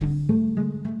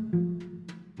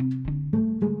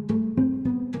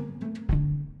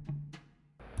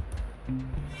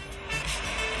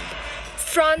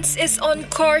France is on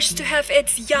course to have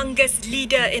its youngest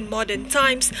leader in modern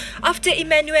times after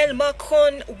Emmanuel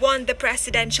Macron won the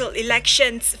presidential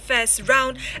elections first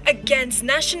round against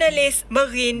nationalist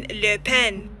Marine Le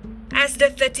Pen. As the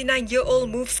 39-year-old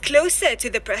moves closer to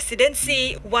the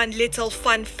presidency, one little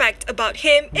fun fact about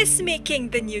him is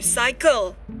making the news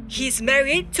cycle. He's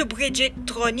married to Brigitte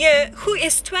Trogneux, who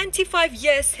is 25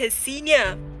 years his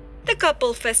senior. The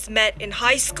couple first met in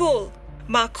high school.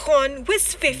 Macron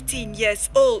was 15 years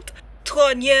old.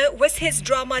 Trogneux was his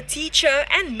drama teacher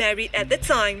and married at the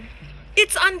time.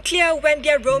 It's unclear when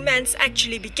their romance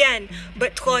actually began,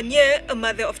 but Trogneux, a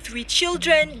mother of 3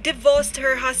 children, divorced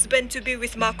her husband to be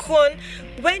with Macron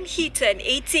when he turned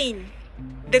 18.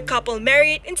 The couple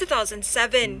married in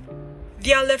 2007.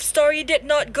 Their love story did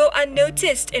not go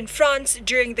unnoticed in France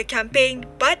during the campaign,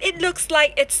 but it looks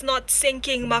like it's not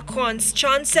sinking Macron's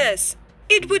chances.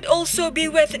 It would also be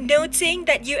worth noting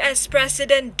that US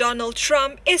President Donald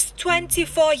Trump is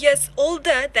 24 years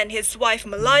older than his wife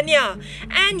Melania,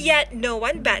 and yet no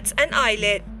one bats an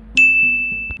eyelid.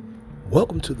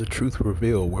 Welcome to The Truth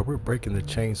Revealed, where we're breaking the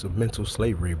chains of mental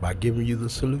slavery by giving you the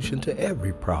solution to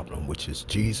every problem, which is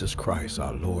Jesus Christ,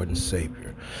 our Lord and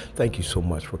Savior. Thank you so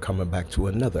much for coming back to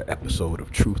another episode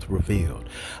of Truth Revealed.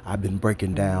 I've been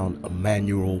breaking down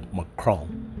Emmanuel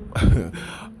Macron,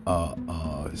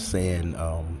 saying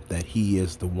that he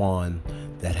is the one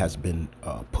that has been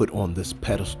put on this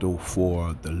pedestal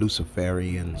for the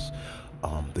Luciferians,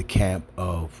 the camp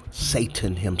of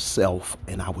Satan himself.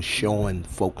 And I was showing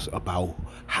folks about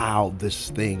how this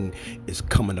thing is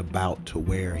coming about to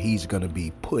where he's going to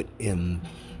be put in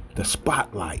the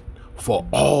spotlight for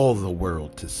all the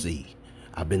world to see.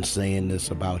 I've been saying this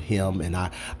about him, and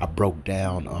I broke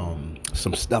down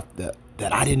some stuff that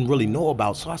I didn't really know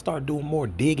about, so I started doing more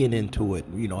digging into it.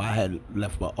 You know, I had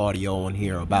left my audio on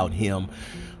here about him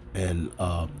and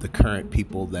the current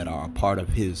people that are a part of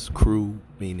his crew,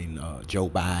 meaning Joe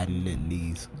Biden and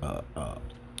these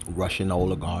Russian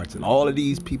oligarchs and all of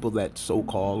these people that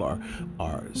so-called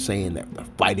are saying that they're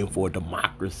fighting for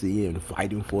democracy and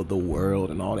fighting for the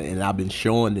world and all that. And I've been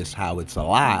showing this how it's a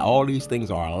lie. All these things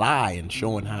are a lie, and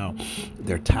showing how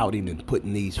they're touting and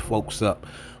putting these folks up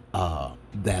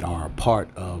that are part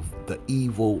of the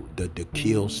evil, the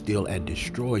kill, steal, and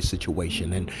destroy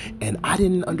situation. And I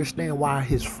didn't understand why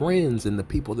his friends and the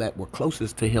people that were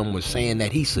closest to him were saying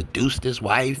that he seduced his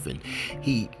wife and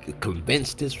he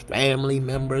convinced his family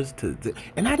members to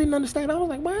and I didn't understand. I was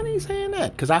like, why are they saying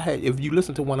that? Because if you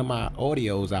listen to one of my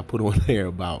audios I put on there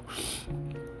about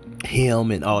him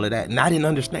and all of that, and I didn't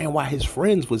understand why his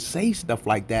friends would say stuff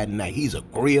like that, and that he's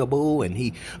agreeable and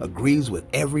he agrees with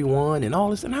everyone and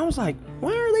all this. And I was like,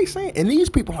 why are they saying? And these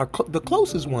people are the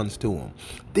closest ones to him.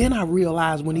 Then I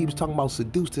realized when he was talking about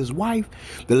seduced his wife,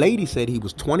 the lady said he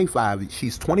was 25.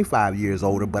 She's 25 years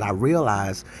older, but I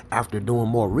realized after doing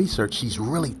more research, she's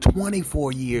really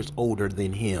 24 years older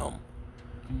than him.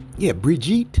 Yeah,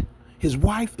 Brigitte, his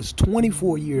wife, is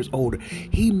 24 years older.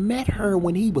 He met her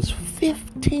when he was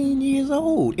 15 years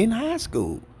old in high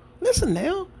school. Listen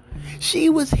now, she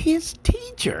was his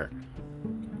teacher.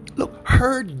 Look,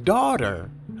 her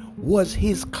daughter was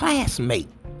his classmate.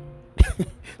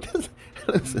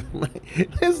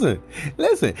 Listen.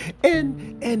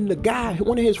 And the guy,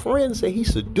 one of his friends, said he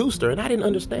seduced her, and I didn't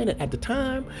understand it at the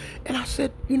time. And I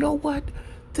said, you know what?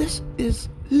 This is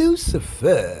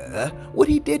Lucifer, what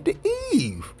he did to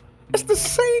Eve. It's the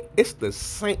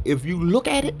same. If you look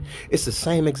at it, it's the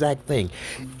same exact thing.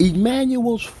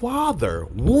 Emmanuel's father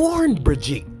warned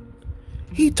Brigitte.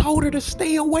 He told her to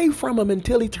stay away from him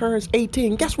until he turns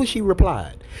 18. Guess what she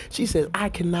replied? She said, I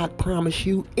cannot promise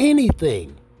you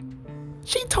anything.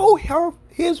 She told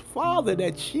his father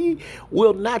that she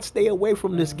will not stay away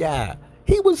from this guy.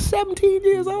 He was 17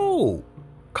 years old.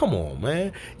 Come on,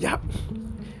 man. Yeah.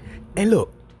 And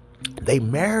look, they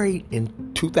married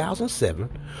in 2007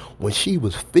 when she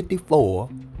was 54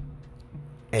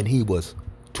 and he was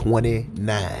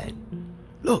 29.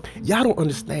 Look, y'all don't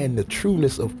understand the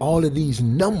trueness of all of these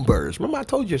numbers. Remember I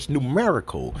told you it's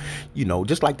numerical. You know,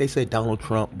 just like they said Donald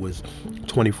Trump was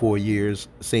 24 years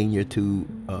senior to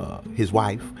his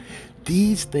wife.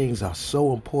 These things are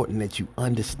so important that you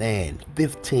understand.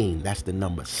 15, that's the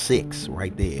number 6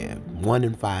 right there. 1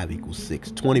 and 5 equals 6.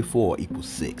 24 equals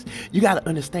 6. You got to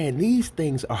understand these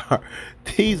things are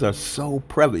so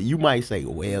prevalent. You might say,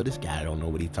 well, this guy don't know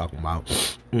what he's talking about.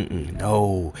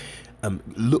 No.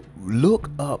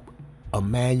 Look up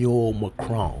Emmanuel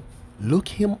Macron. Look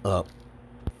him up.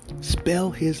 Spell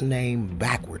his name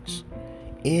backwards.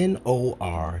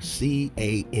 Norcam.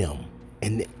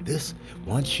 And this,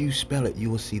 once you spell it, you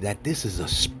will see that this is a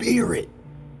spirit.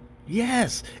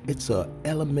 Yes, it's a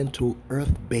elemental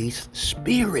earth-based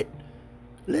spirit.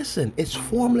 Listen, it's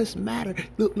formless matter.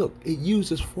 Look, it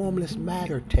uses formless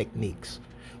matter techniques.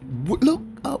 Look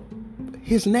up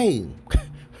his name.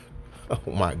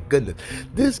 Oh my goodness.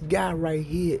 This guy right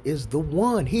here is the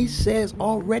one. He says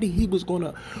already he was going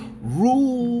to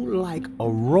rule like a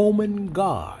Roman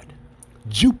god,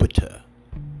 Jupiter.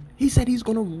 He said he's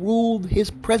going to rule his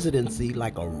presidency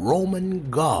like a Roman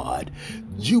god,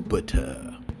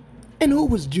 Jupiter. And who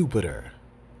was Jupiter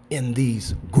in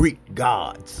these Greek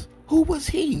gods? Who was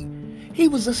he? He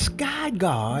was a sky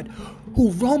god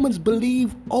who Romans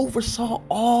believe oversaw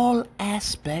all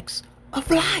aspects of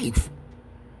life.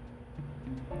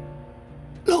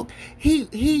 Look,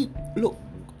 he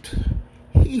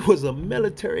was a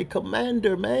military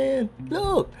commander, man.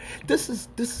 Look, this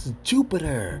is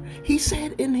Jupiter. He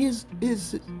said in his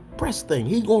press thing,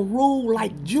 he's gonna rule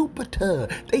like Jupiter.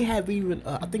 They have even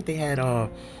I think they had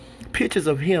pictures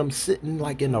of him sitting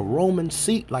like in a Roman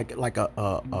seat, like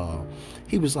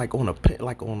he was like on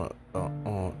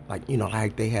like, you know,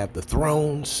 like they have the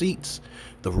throne seats,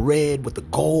 the red with the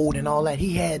gold and all that.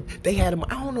 They had him,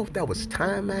 I don't know if that was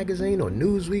Time magazine or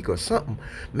Newsweek or something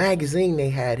magazine, they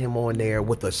had him on there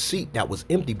with a seat that was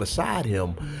empty beside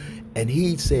him, and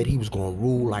he said he was going to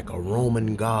rule like a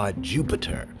Roman god,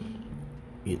 Jupiter.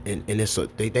 And it's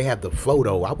they have the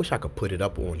photo. I wish I could put it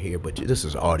up on here, but this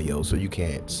is audio, so you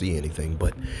can't see anything.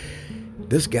 But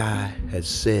this guy has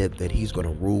said that he's going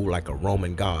to rule like a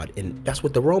Roman god, and that's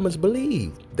what the Romans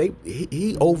believe.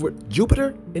 He over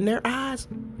Jupiter in their eyes.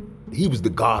 He was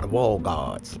the god of all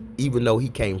gods, even though he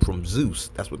came from Zeus.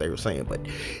 That's what they were saying. But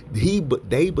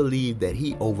they believe that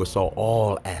he oversaw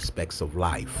all aspects of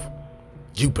life.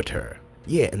 Jupiter.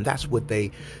 Yeah, and that's what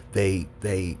they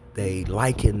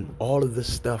liken all of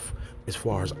this stuff as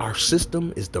far as our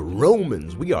system is the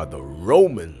Romans. We are the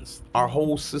Romans. Our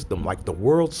whole system, like the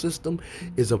world system,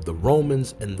 is of the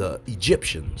Romans and the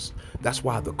Egyptians. That's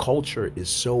why the culture is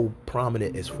so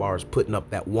prominent as far as putting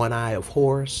up that one eye of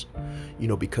Horus, you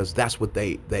know, because that's what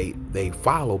they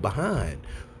follow behind.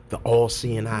 The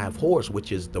all-seeing eye of Horus,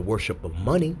 which is the worship of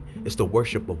money. It's the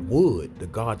worship of wood, the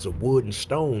gods of wood and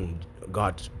stone.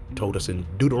 God told us in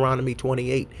Deuteronomy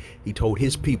 28, he told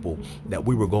his people that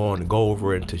we were going to go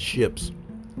over into ships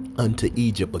unto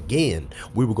Egypt again.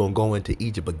 We were going to go into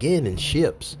Egypt again in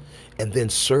ships and then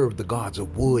serve the gods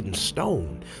of wood and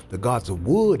stone. The gods of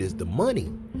wood is the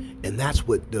money. And that's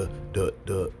what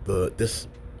this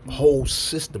whole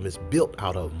system is built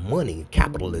out of: money,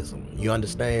 capitalism. You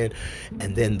understand?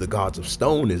 And then the gods of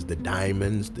stone is the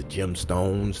diamonds, the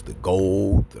gemstones, the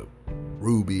gold, the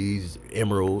rubies,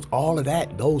 emeralds, all of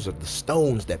that. Those are the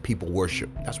stones that people worship.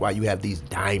 That's why you have these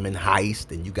diamond heists,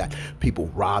 and you got people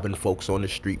robbing folks on the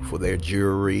street for their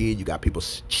jewelry. You got people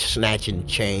snatching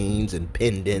chains and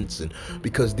pendants, and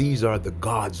because these are the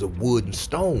gods of wood and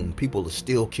stone, people are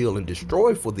still kill and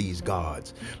destroy for these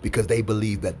gods because they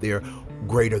believe that they're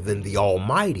greater than the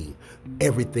Almighty.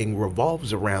 Everything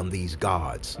revolves around these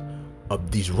gods,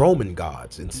 of these Roman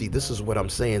gods. And see, this is what I'm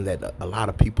saying, that a lot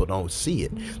of people don't see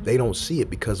it. They don't see it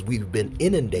because we've been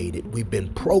inundated. We've been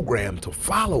programmed to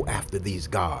follow after these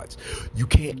gods. You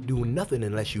can't do nothing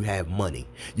unless you have money.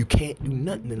 You can't do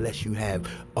nothing unless you have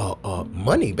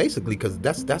money, basically, because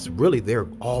that's really their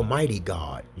almighty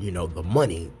god. You know, the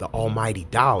money, the almighty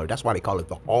dollar. That's why they call it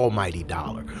the almighty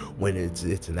dollar, when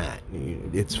it's not.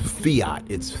 It's fiat.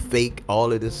 It's fake.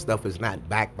 All of this stuff is not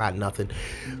backed by nothing.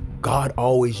 God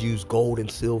always used gold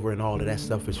and silver and all of that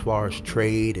stuff as far as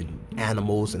trade and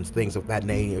animals and things of that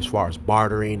nature, as far as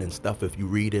bartering and stuff, if you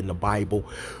read in the Bible.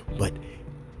 But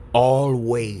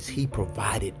always he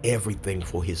provided everything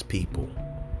for his people.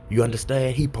 You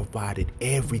understand? He provided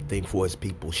everything for his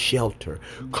people: shelter,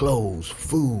 clothes,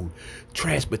 food,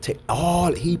 transportation.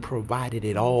 He provided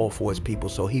it all for his people.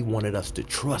 So he wanted us to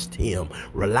trust him,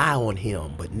 rely on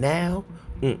him. But now,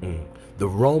 the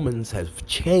Romans have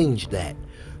changed that.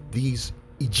 These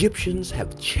Egyptians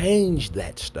have changed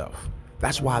that stuff.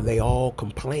 That's why they all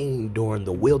complained during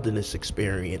the wilderness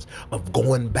experience of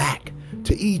going back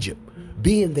to Egypt,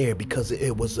 being there, because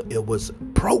it was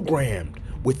programmed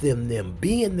within them,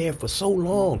 being there for so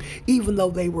long, even though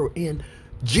they were in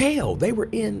jail. They were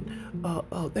in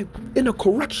a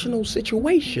correctional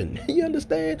situation. You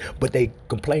understand? But they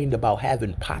complained about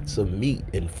having pots of meat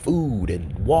and food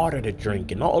and water to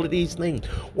drink and all of these things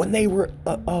when they were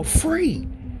free.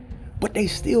 But they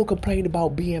still complain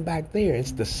about being back there.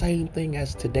 It's the same thing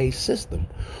as today's system.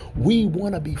 We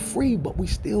want to be free, but we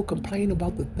still complain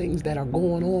about the things that are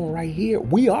going on right here.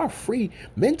 We are free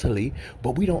mentally,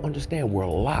 but we don't understand we're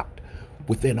locked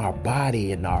within our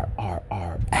body and our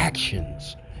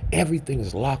actions. Everything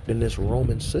is locked in this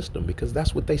Roman system because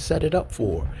that's what they set it up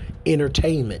for.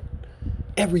 Entertainment.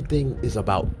 Everything is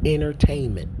about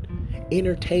entertainment.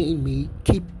 Entertain me,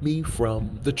 keep me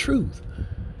from the truth.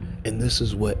 And this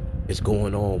is what is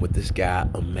going on with this guy,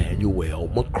 Emmanuel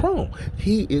Macron.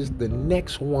 He is the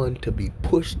next one to be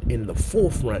pushed in the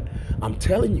forefront. I'm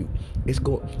telling you, it's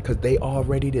going, because they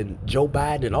already did. Joe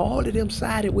Biden and all of them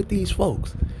sided with these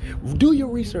folks. Do your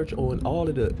research on all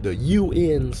of the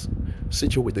UN's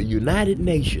situation, the United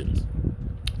Nations.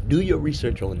 Do your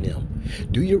research on them.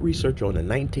 Do your research on the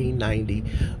 1990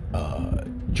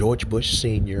 George Bush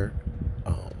Sr.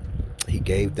 He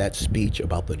gave that speech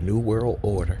about the New World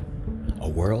Order, a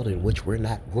world in which we're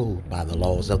not ruled by the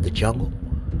laws of the jungle,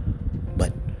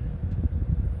 but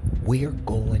we're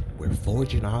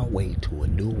forging our way to a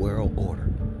new world order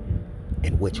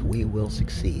in which we will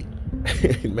succeed.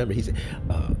 Remember, he said,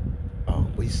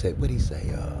 what did he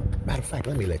say? Matter of fact,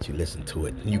 let me let you listen to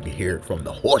it, and you can hear it from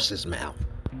the horse's mouth.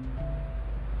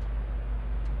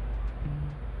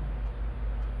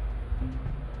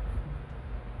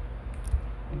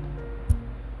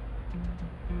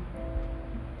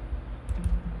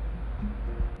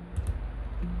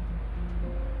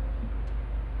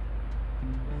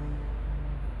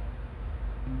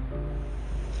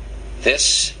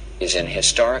 This is an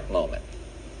historic moment.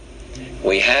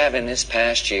 We have in this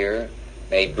past year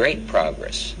made great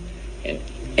progress in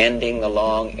ending the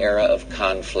long era of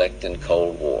conflict and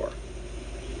Cold War.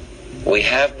 We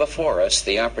have before us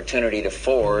the opportunity to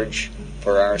forge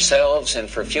for ourselves and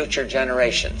for future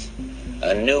generations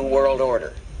a new world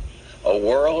order, a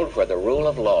world where the rule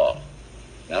of law,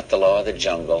 not the law of the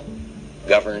jungle,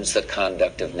 governs the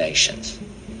conduct of nations.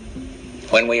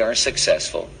 When we are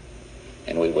successful,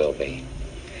 and we will be,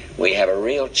 we have a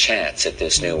real chance at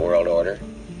this new world order,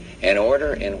 an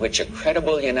order in which a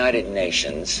credible United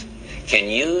Nations can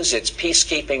use its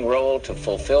peacekeeping role to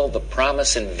fulfill the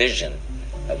promise and vision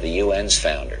of the UN's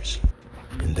founders.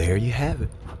 And there you have it.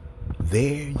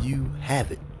 There you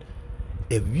have it.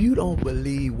 If you don't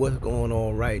believe what's going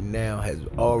on right now has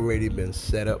already been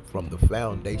set up from the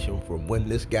foundation from when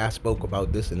this guy spoke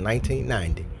about this in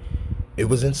 1990, it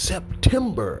was in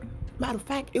September. Matter of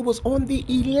fact, it was on the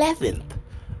 11th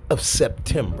of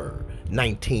September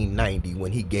 1990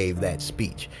 when he gave that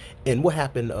speech. And what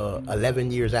happened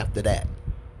 11 years after that?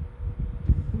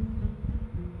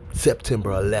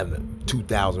 September 11th,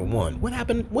 2001. What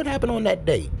happened on that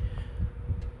day?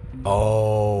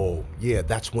 Oh, yeah,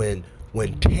 that's when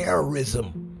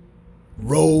terrorism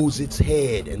rose its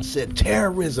head and said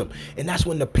terrorism. And that's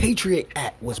when the Patriot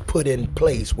Act was put in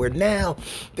place, where now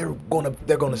they're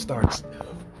gonna start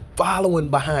following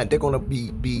behind. They're gonna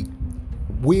be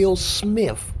Will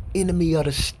Smith, enemy of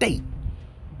the state.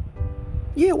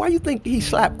 Yeah, why you think he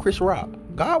slapped Chris Rock?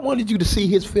 God wanted you to see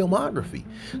his filmography.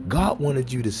 God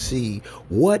wanted you to see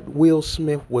what Will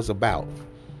Smith was about.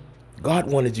 God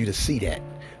wanted you to see that.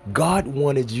 God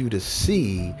wanted you to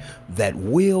see that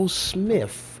Will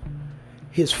Smith,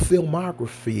 his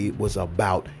filmography was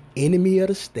about Enemy of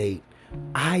the State,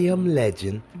 I Am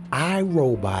Legend, I,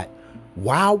 Robot,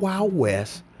 Wild Wild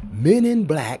West, Men in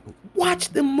Black. Watch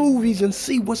the movies and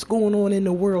see what's going on in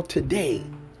the world today.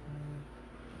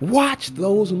 Watch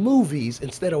those movies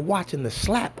instead of watching the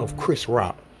slap of Chris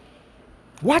Rock.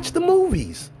 Watch the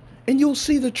movies and you'll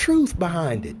see the truth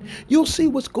behind it. You'll see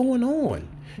what's going on.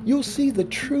 You'll see the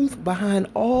truth behind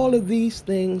all of these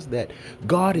things that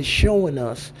God is showing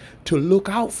us to look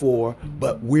out for,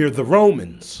 but we're the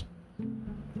Romans.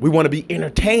 We want to be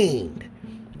entertained.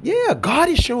 Yeah, God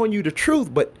is showing you the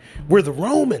truth, but we're the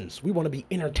Romans. We want to be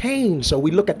entertained, so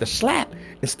we look at the slap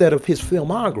instead of his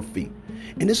filmography.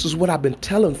 And this is what I've been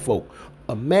telling folk.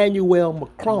 Emmanuel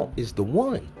Macron is the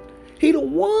one. He the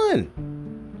one.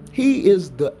 He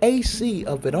is the AC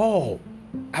of it all.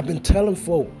 I've been telling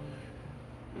folk,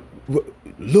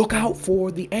 look out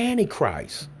for the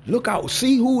Antichrist. Look out,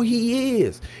 see who he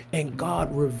is. And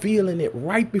God revealing it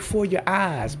right before your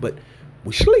eyes. But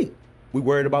we sleep. We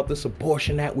worried about this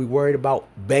abortion act. We worried about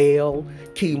Baal,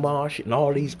 Chemosh, and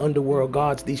all these underworld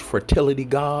gods, these fertility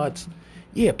gods.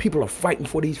 Yeah, people are fighting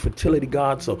for these fertility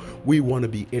gods, so we want to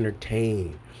be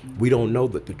entertained. We don't know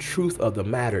that the truth of the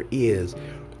matter is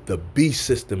the beast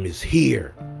system is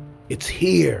here. It's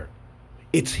here.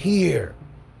 It's here.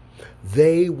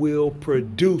 They will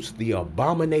produce the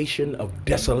abomination of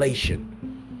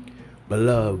desolation.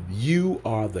 Beloved, you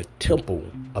are the temple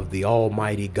of the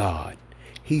Almighty God.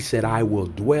 He said, I will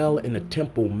dwell in a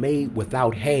temple made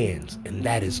without hands, and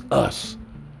that is us.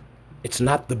 It's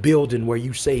not the building where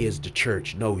you say is the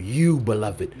church. No, you,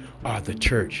 beloved, are the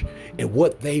church. And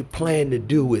what they plan to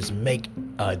do is make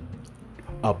a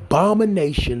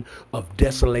abomination of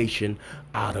desolation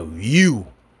out of you.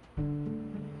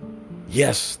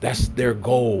 Yes, that's their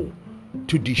goal,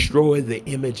 to destroy the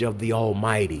image of the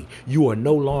Almighty. You are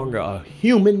no longer a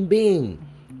human being.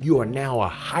 You are now a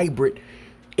hybrid,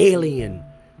 alien,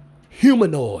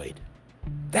 humanoid.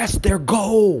 That's their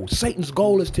goal. Satan's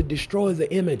goal is to destroy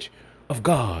the image of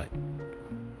God.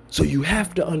 So you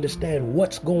have to understand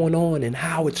what's going on and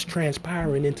how it's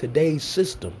transpiring in today's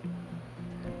system.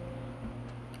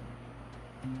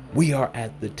 We are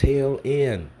at the tail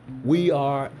end. We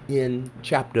are in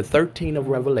chapter 13 of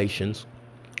Revelations,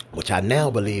 which I now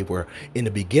believe we're in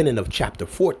the beginning of chapter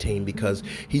 14, because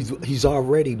he's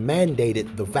already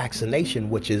mandated the vaccination,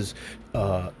 which is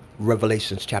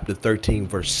Revelations chapter 13,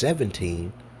 verse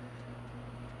 17.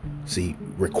 See,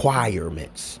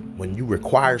 requirements. When you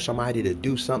require somebody to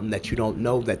do something that you don't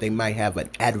know that they might have an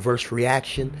adverse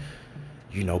reaction,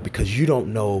 because you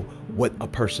don't know what a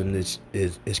person is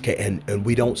and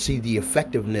we don't see the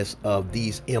effectiveness of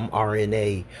these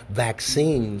mRNA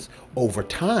vaccines over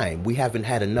time. We haven't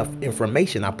had enough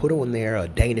information. I put on there, a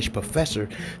Danish professor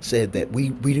said that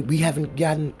we haven't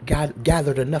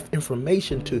gathered enough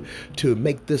information to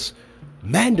make this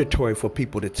mandatory for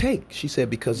people to take. She said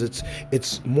because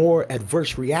it's more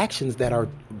adverse reactions that are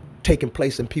taking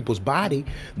place in people's body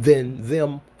than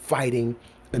them fighting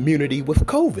immunity with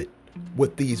COVID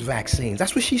with these vaccines.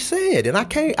 That's what she said. And I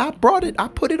put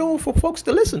it on for folks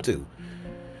to listen to.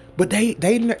 But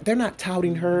they're not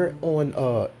touting her on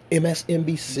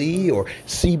MSNBC or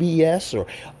CBS or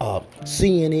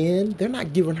CNN. They're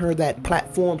not giving her that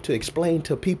platform to explain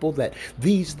to people that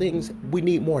these things, we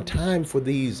need more time for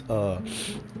these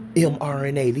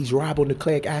mRNA, these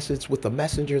ribonucleic acids with the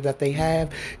messenger that they have.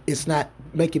 It's not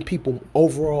making people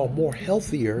overall more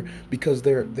healthier because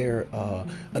their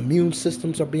immune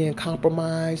systems are being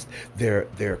compromised. Their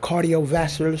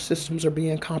cardiovascular systems are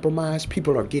being compromised.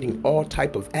 People are getting all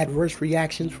type of adverse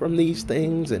reactions from these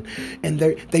things, and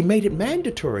they made it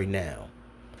mandatory now.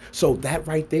 So that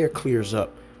right there clears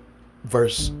up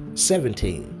verse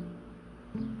 17.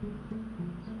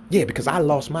 Yeah, because I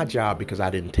lost my job because I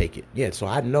didn't take it. Yeah, so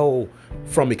I know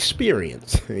from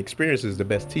experience. Experience is the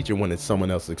best teacher when it's someone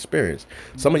else's experience.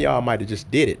 Some of y'all might have just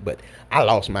did it, but I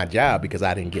lost my job because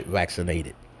I didn't get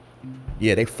vaccinated.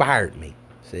 Yeah, they fired me.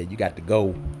 Said you got to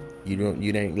go. You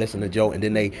didn't listen to Joe, and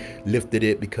then they lifted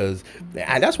it because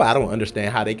that's why I don't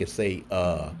understand how they could say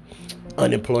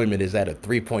unemployment is at a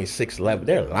 3.6 level.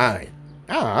 They're lying.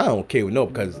 I don't care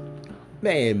because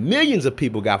man, millions of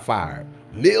people got fired.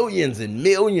 Millions and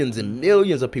millions and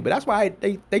millions of people. That's why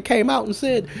they came out and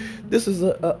said this is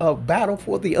a battle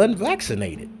for the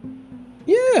unvaccinated.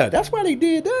 Yeah, that's why they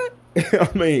did that. I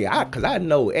mean, because I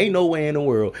know ain't no way in the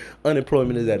world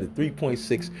unemployment is at a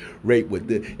 3.6 rate with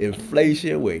the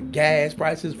inflation, with gas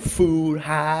prices, food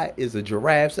high is a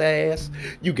giraffe's ass.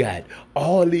 You got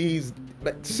all these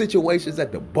situations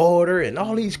at the border and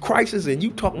all these crises, and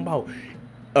you talking about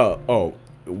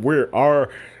where our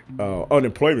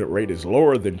unemployment rate is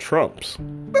lower than Trump's.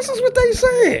 This is what they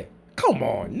said. Come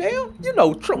on now.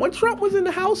 Trump, when Trump was in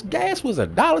the house, gas was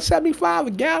 $1.75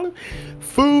 a gallon.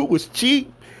 Food was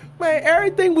cheap. Man,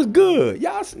 everything was good.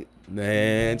 Y'all see?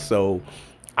 Man, so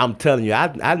I'm telling you,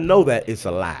 I know that it's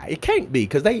a lie. It can't be,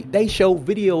 because they show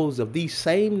videos of these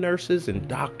same nurses and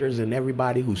doctors and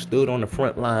everybody who stood on the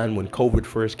front line when COVID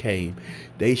first came.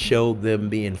 They showed them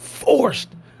being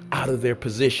forced out of their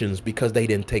positions because they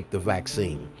didn't take the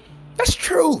vaccine. That's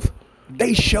truth.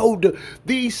 They showed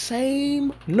these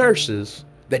same nurses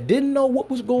that didn't know what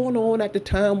was going on at the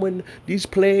time when these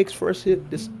plagues first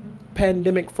hit, this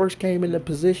pandemic first came into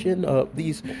position,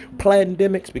 these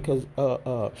pandemics, because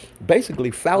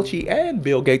basically Fauci and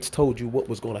Bill Gates told you what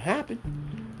was going to happen.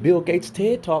 Bill Gates'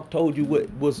 TED Talk told you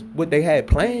what they had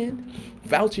planned.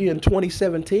 Fauci in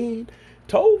 2017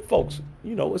 told folks,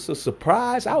 it's a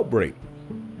surprise outbreak.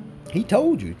 He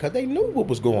told you because they knew what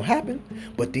was going to happen.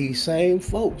 But these same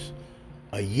folks,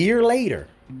 a year later,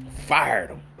 fired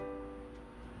them.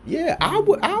 Yeah, I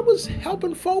was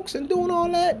helping folks and doing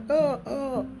all that,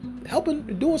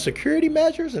 doing security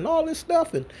measures and all this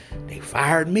stuff, and they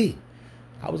fired me.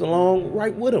 I was along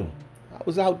right with them. I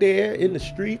was out there in the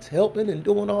streets helping and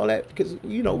doing all that because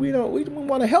we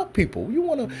want to help people.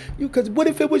 Because what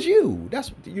if it was you?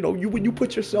 That's when you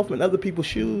put yourself in other people's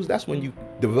shoes, that's when you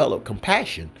develop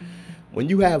compassion. When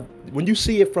you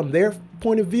see it from their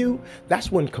point of view,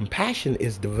 that's when compassion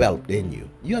is developed in you.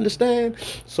 You understand?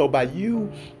 So by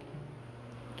you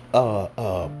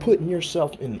putting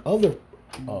yourself in other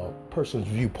person's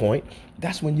viewpoint,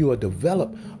 that's when you will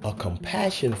develop a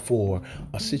compassion for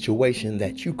a situation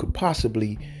that you could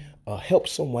possibly help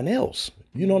someone else.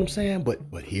 You know what I'm saying?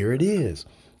 But here it is.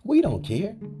 We don't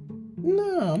care.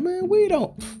 No, man, we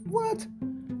don't. What?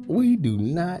 We do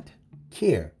not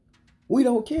care. We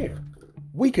don't care.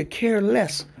 We could care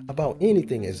less about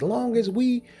anything as long as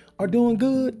we are doing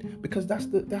good, because that's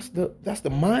the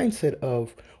mindset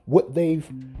of what they've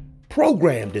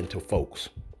programmed into folks.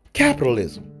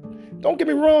 Capitalism. Don't get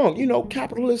me wrong,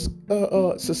 capitalist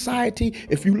society,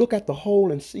 if you look at the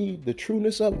whole and see the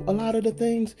trueness of a lot of the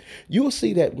things, you'll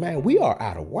see that, man, we are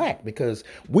out of whack, because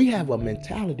we have a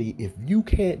mentality, if you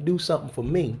can't do something for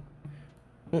me,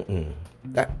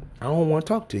 I don't want to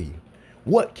talk to you.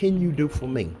 What can you do for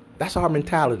me? That's our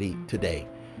mentality today.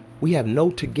 We have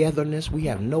no togetherness. We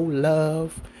have no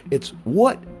love. It's,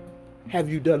 what have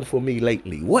you done for me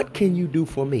lately? What can you do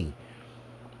for me?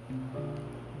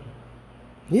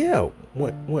 Yeah,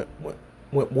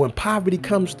 when poverty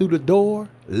comes through the door,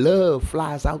 love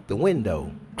flies out the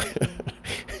window.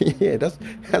 Yeah, that's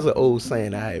an old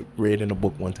saying I read in a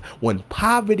book one time. When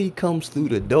poverty comes through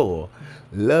the door,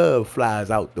 love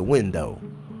flies out the window.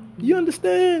 You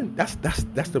understand? That's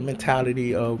the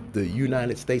mentality of the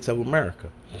United States of America.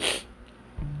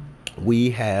 We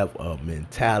have a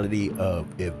mentality of,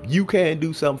 if you can't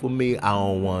do something for me, I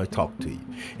don't want to talk to you.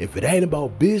 If it ain't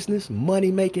about business,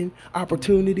 money-making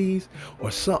opportunities, or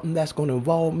something that's going to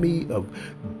involve me of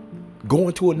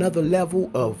going to another level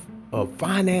of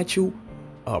financial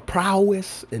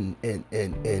prowess, and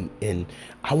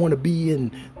I want to be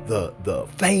in the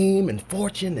fame and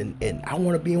fortune, and I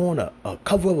want to be on a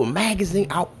cover of a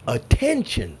magazine,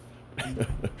 attention.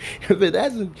 If it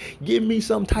doesn't give me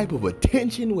some type of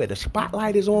attention where the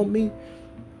spotlight is on me,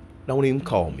 don't even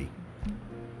call me.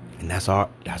 And that's our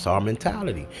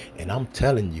mentality. And I'm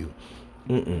telling you,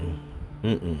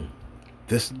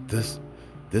 this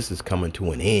is coming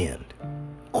to an end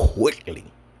quickly.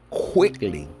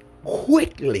 I'm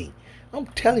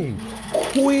telling you,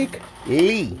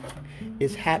 quickly.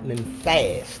 It's happening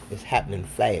fast.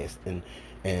 And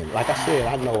like I said,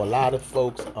 I know a lot of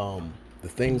folks, the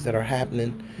things that are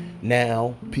happening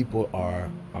now, people are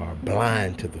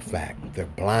blind to the fact. They're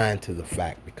blind to the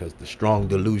fact because the strong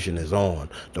delusion is on.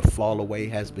 The fall away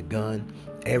has begun.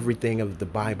 Everything of the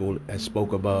Bible has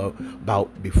spoke about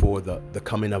before the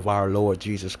coming of our Lord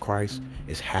Jesus Christ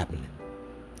is happening.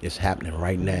 It's happening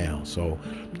right now. So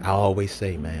I always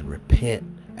say, man, repent.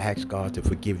 Ask God to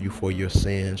forgive you for your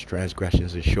sins,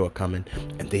 transgressions, and shortcomings,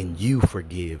 and then you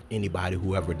forgive anybody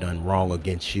who ever done wrong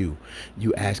against you.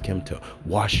 You ask him to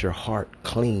wash your heart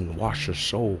clean, wash your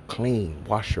soul clean,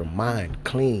 wash your mind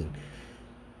clean,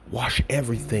 wash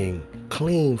everything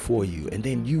clean for you. And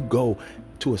then you go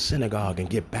to a synagogue and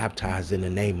get baptized in the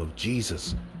name of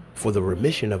Jesus for the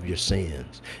remission of your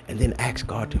sins. And then ask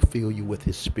God to fill you with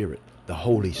his Spirit, the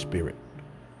Holy Spirit,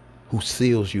 who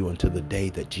seals you until the day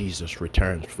that Jesus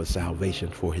returns for salvation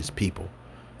for his people.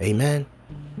 Amen.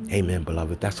 Amen,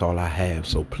 beloved. That's all I have.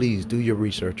 So please do your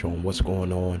research on what's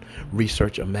going on.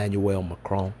 Research Emmanuel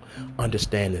Macron.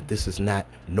 Understand that this is not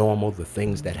normal. The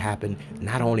things that happen,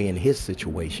 not only in his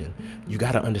situation, you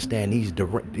got to understand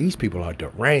these people are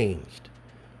deranged.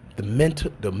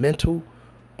 The mental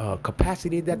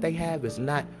capacity that they have is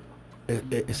not.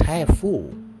 It's half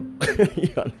full.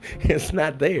 It's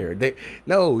not there. You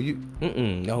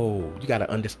got to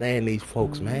understand these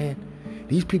folks, man.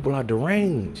 These people are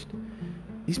deranged.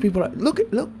 These people are, look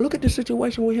at the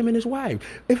situation with him and his wife.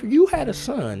 If you had a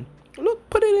son,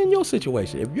 put it in your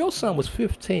situation. If your son was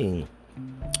 15,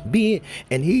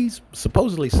 and he's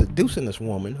supposedly seducing this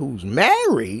woman who's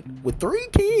married with 3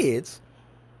 kids,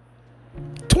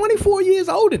 24 years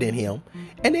older than him,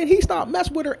 and then he start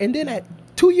messing with her, and then at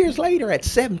 2 years later, at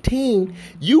 17,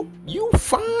 you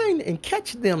find and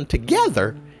catch them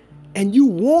together, and you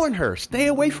warn her, stay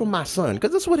away from my son,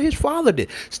 because that's what his father did.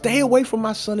 Stay away from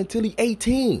my son until he's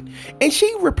 18. And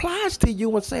she replies to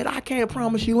you and said, I can't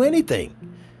promise you anything.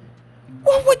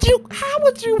 How would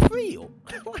you feel?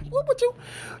 What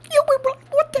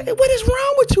is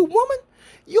wrong with you, woman?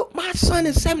 My son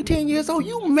is 17 years old.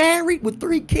 You married with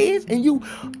 3 kids, and you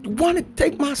want to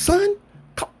take my son?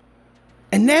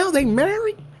 And now they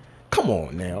married? Come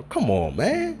on, man.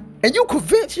 And you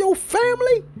convince your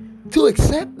family to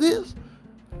accept this?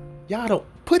 Y'all don't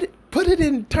put it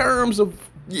in terms of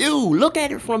you. Look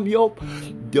at it from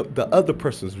the other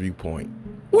person's viewpoint.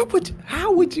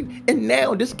 How would you? And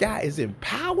now this guy is in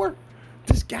power.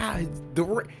 This guy is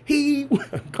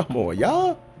come on,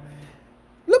 y'all.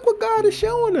 Look what God is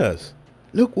showing us.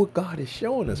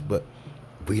 But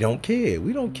we don't care.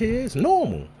 It's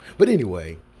normal. But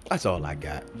anyway, that's all I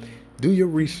got. Do your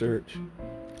research.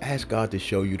 Ask God to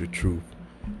show you the truth.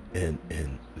 And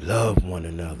Love one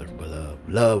another, beloved.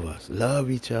 Love us.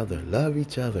 Love each other. Love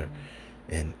each other.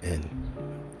 And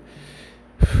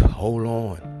hold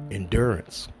on.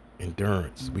 Endurance.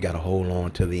 Endurance. We got to hold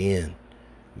on to the end.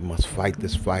 We must fight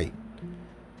this fight.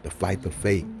 The fight of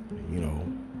faith. You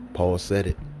know, Paul said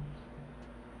it.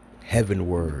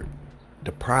 Heavenward.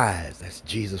 The prize. That's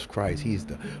Jesus Christ. He's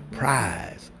the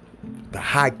prize. The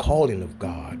high calling of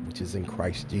God, which is in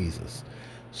Christ Jesus.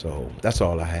 So that's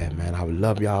all I have, man. I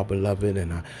love y'all, beloved,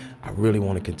 and I really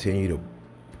want to continue to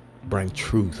bring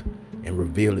truth and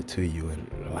reveal it to you and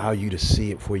allow you to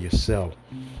see it for yourself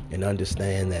and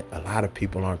understand that a lot of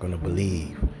people aren't going to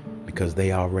believe because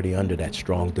they are already under that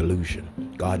strong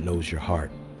delusion. God knows your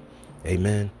heart.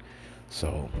 Amen.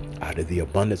 So out of the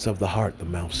abundance of the heart, the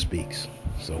mouth speaks.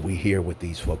 So we hear what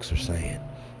these folks are saying.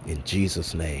 In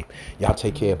Jesus' name. Y'all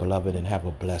take care, beloved, and have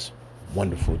a blessed,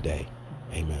 wonderful day.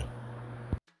 Amen.